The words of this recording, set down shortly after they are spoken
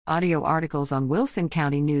Audio articles on Wilson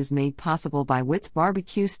County News made possible by Witt's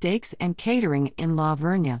Barbecue Steaks and Catering in La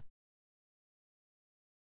Vernia.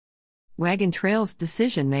 Wagon Trails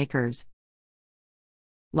Decision Makers.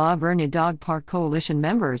 La Vernia Dog Park Coalition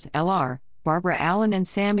members LR, Barbara Allen and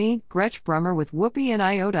Sammy, Gretch Brummer with Whoopi and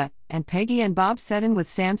Iota, and Peggy and Bob Seddon with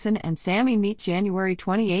Samson and Sammy meet January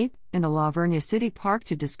 28 in the La Vernia City Park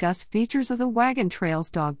to discuss features of the Wagon Trails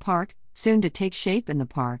Dog Park, soon to take shape in the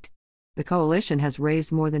park. The coalition has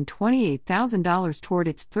raised more than $28,000 toward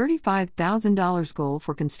its $35,000 goal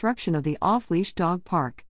for construction of the off-leash dog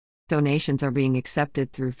park. Donations are being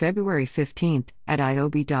accepted through February 15 at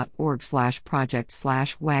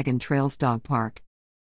iob.org/project/Wagon Trails Dog Park.